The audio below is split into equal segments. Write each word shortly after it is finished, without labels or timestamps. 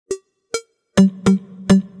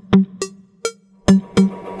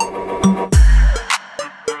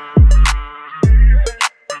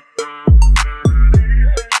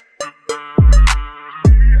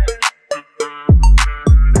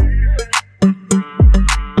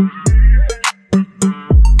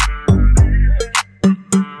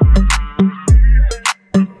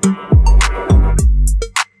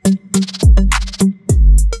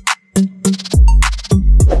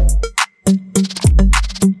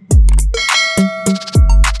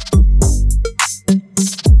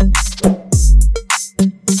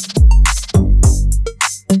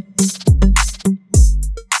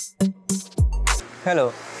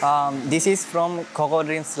This is from Coco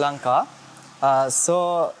Lanka.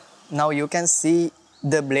 So now you can see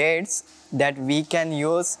the blades that we can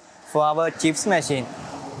use for our chips machine.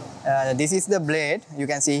 This is the blade you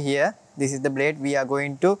can see here. This is the blade we are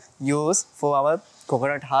going to use for our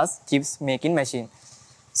coconut husk chips making machine.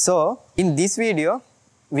 So in this video,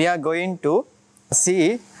 we are going to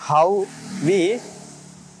see how we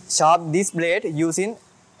sharp this blade using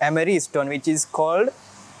emery stone, which is called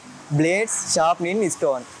blades sharpening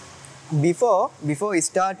stone. Before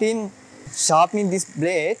starting sharpening this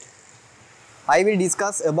blade, I will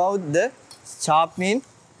discuss about the sharpening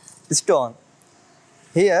stone.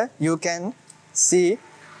 Here you can see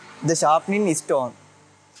the sharpening stone,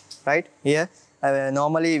 right here.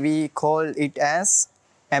 Normally we call it as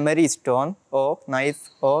emery stone or knife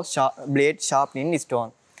or blade sharpening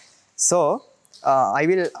stone. So I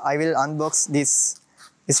will unbox this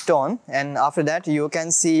stone, and after that you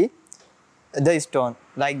can see the stone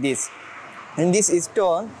like this. In this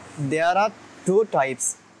stone there are two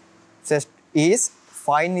types. First is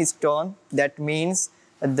fine stone, that means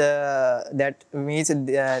the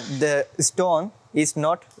stone is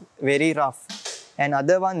not very rough, and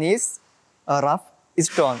other one is a rough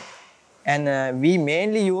stone, and we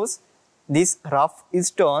mainly use this rough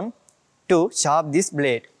stone to sharp this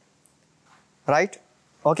blade, right?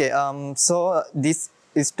 Okay, so this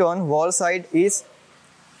stone wall side is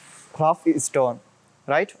rough stone,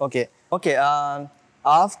 right? Okay.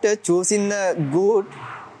 After choosing the good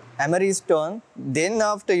emery stone, then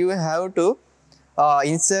after you have to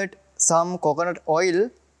insert some coconut oil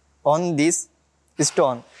on this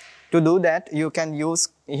stone. To do that, you can use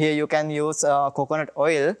coconut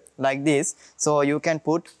oil like this. So you can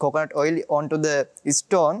put coconut oil onto the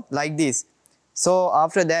stone like this. So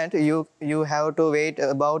after that, you have to wait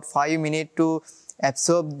about 5 minutes to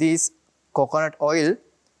absorb this coconut oil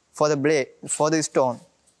for the blade, for the stone,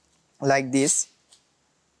 like this.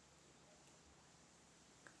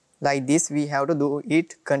 Like this, we have to do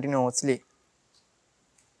it continuously.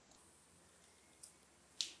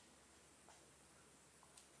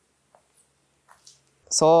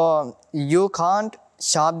 So you can't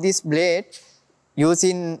sharp this blade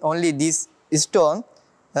using only this stone,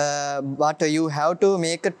 but you have to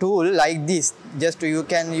make a tool like this. Just you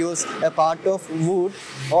can use a part of wood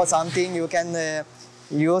or something you can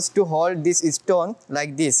use to hold this stone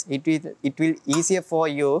like this. It will easier for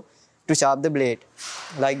you to sharp the blade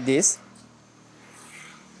like this.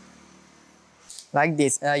 Like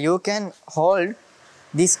this, you can hold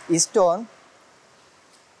this stone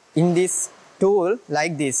in this tool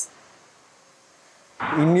like this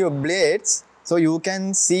in your blades. So you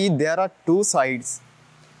can see there are two sides.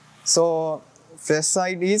 So first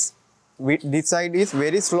side is, this side is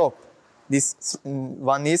very slope. This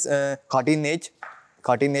one is cutting edge.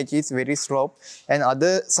 Cutting edge is very slope, and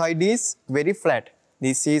other side is very flat.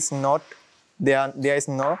 This is not, there is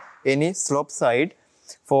no any slope side.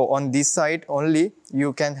 For on this side only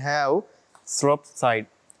you can have slope side.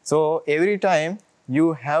 So every time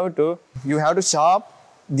you have to sharp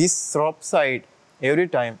this slope side every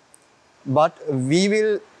time. But we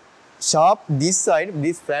will sharp this side,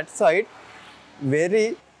 this flat side,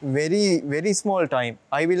 very small time.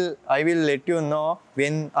 I will let you know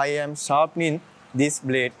when I am sharpening this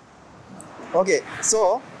blade. Okay,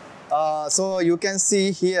 so you can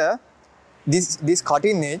see here this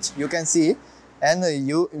cutting edge you can see, and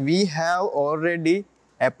we have already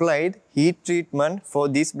applied heat treatment for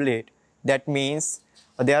this blade. That means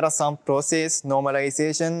there are some process: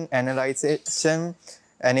 normalization, analyzation,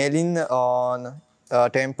 annealing,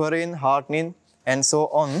 tempering, hardening, and so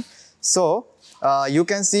on. So you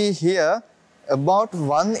can see here about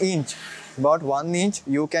 1 inch. About 1 inch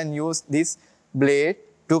you can use this blade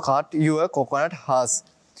to cut your coconut husk.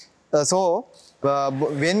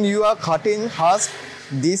 When you are cutting husk,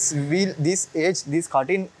 this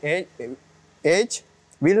cutting edge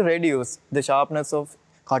will reduce. The sharpness of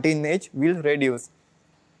cutting edge will reduce.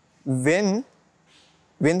 When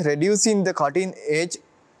reducing the cutting edge,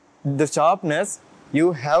 the sharpness,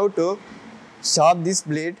 you have to sharp this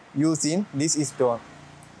blade using this stone.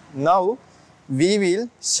 Now we will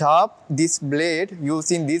sharp this blade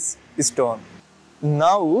using this stone.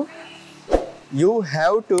 Now you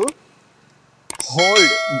have to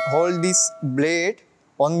hold this blade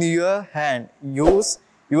on your hand. Use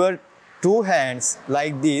your two hands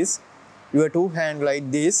like this.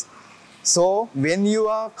 So when you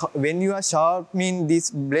are sharpening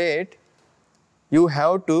this blade, you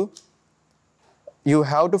have to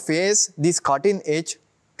face this cutting edge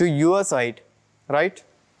to your side, right?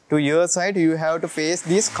 To your side, you have to face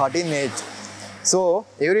this cutting edge. So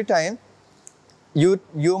every time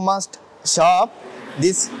you must sharp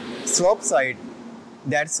this slope side.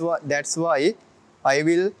 That's why I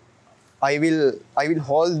will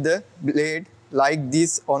hold the blade like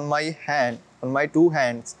this on my hand, on my two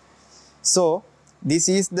hands. So this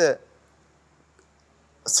is the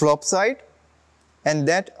slope side, and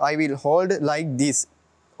that I will hold like this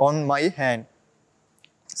on my hand.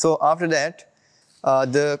 So after that,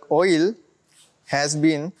 the oil has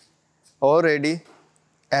been already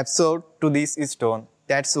absorbed to this stone.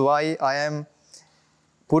 That's why I am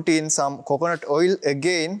putting some coconut oil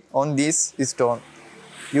again on this stone.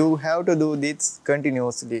 You have to do this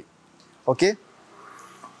continuously. Okay?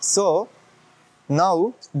 So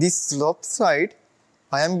now this slope side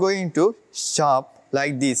I am going to sharp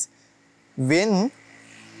like this. When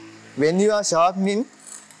you are sharpening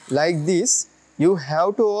like this, you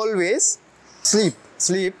have to always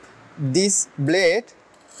slip this blade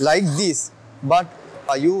like this. But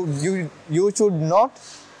you should not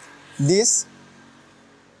this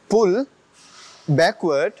pull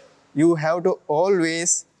backward. You have to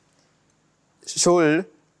always should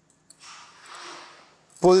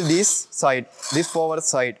pull this side, this forward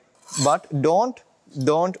side, but don't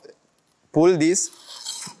pull this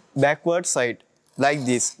backward side like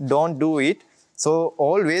this. Don't do it. So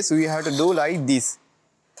always we have to do like this,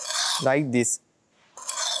 like this.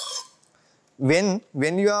 When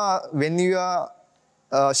you are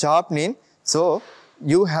sharpening, so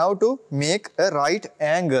you have to make a right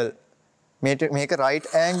angle. Make a right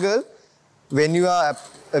angle when you are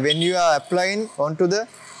applying onto the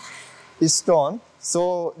stone.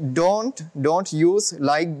 So don't use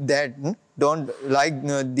like that. Don't like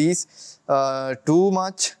this too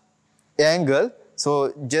much angle.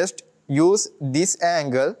 So just use this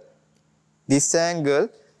angle,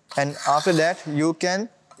 and after that you can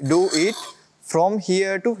do it from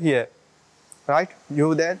here to here. Right?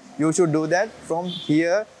 You should do that from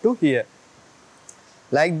here to here.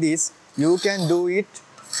 Like this, you can do it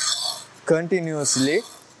continuously.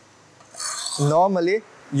 Normally,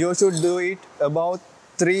 you should do it about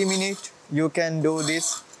 3 minutes. You can do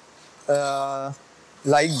this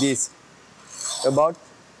like this. About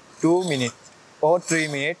 2 minutes or 3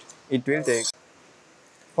 minutes it will take.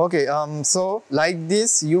 Okay, so like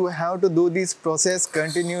this, you have to do this process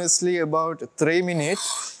continuously about 3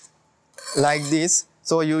 minutes. Like this.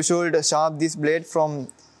 So you should sharp this blade from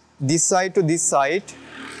this side to this side,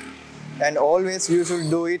 and always you should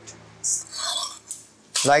do it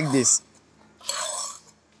like this.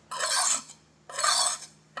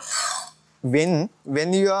 When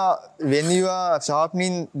you are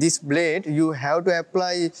sharpening this blade, you have to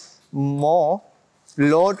apply more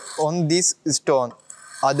load on this stone.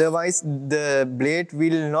 Otherwise, the blade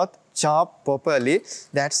will not sharp properly.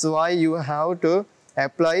 That's why you have to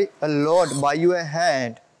apply a load by your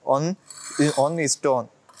hand on the stone,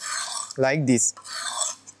 like this.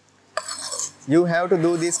 You have to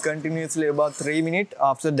do this continuously about 3 minutes.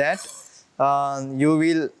 After that, you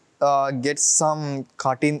will get some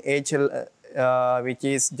cutting edge, which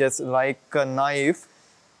is just like a knife.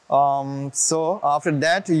 So after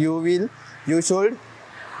that, you should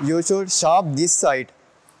sharp this side.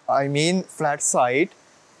 I mean flat side.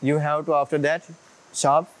 You have to after that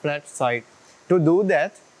sharp flat side. To do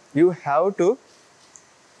that, you have to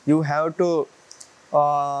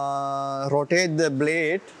rotate the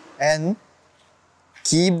blade and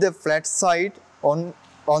keep the flat side on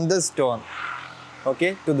the stone.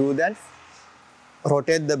 Okay, to do that,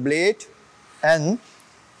 rotate the blade and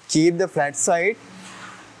keep the flat side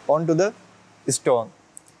onto the stone.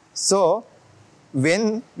 So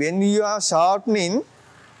when you are sharpening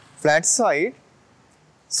flat side,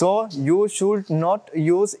 so you should not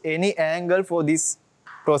use any angle for this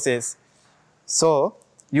process. So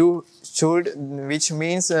you should, which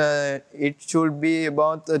means it should be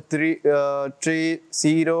about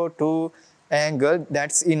 302 angle.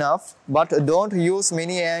 That's enough. But don't use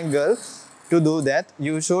many angle to do that.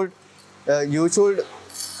 You should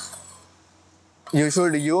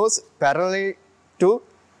use parallel to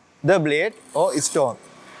the blade or stone,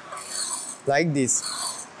 like this.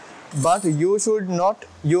 But you should not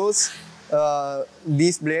use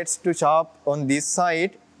these blades to sharp on this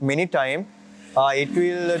side many times. It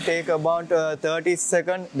will take about 30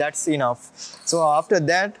 seconds. That's enough. So after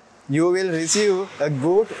that, you will receive a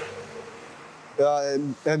good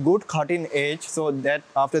cutting edge. So that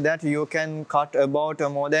after that you can cut about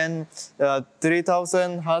more than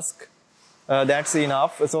 3000 husk. That's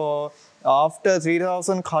enough. So after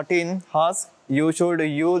 3000 cutting husk, you should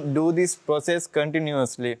do this process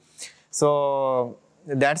continuously. So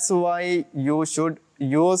that's why you should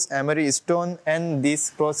use emery stone and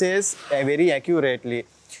this process very accurately.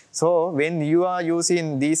 So when you are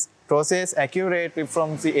using this process accurately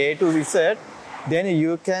from the A to Z, then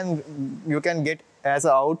you can get as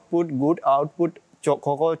an output good output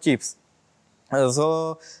cocoa chips.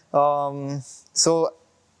 So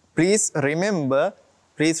please remember,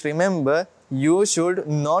 you should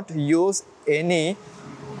not use any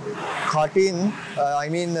cutting,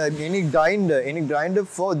 any grinder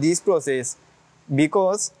for this process,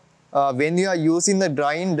 because when you are using the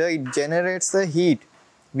grinder, it generates the heat.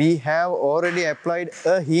 We have already applied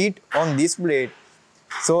a heat on this blade.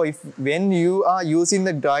 So when you are using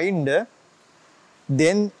the grinder,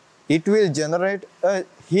 then it will generate a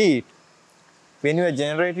heat. When you are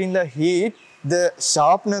generating the heat, the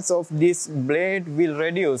sharpness of this blade will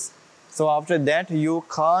reduce. So after that, you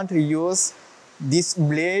can't use this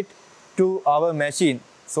blade to our machine.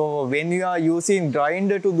 So when you are using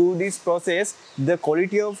grinder to do this process, the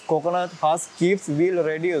quality of coconut husk chips will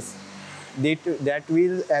reduce. That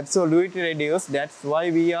will absolutely reduce. That's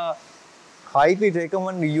why we are highly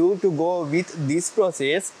recommend you to go with this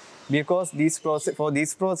process, because for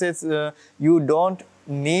this process you don't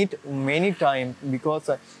need many time, because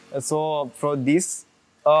so for this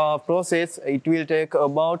process it will take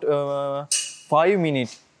about 5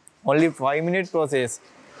 minutes, only 5-minute process.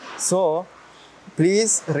 So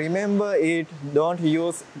please remember it, don't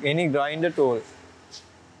use any grinder tool.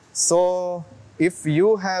 So if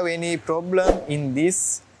you have any problem in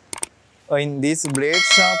this blade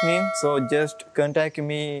sharpening, so just contact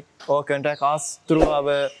me or contact us through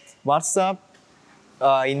our WhatsApp.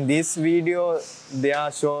 In this video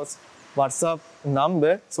there shows WhatsApp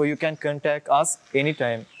number, so you can contact us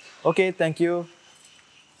anytime. Okay, thank you.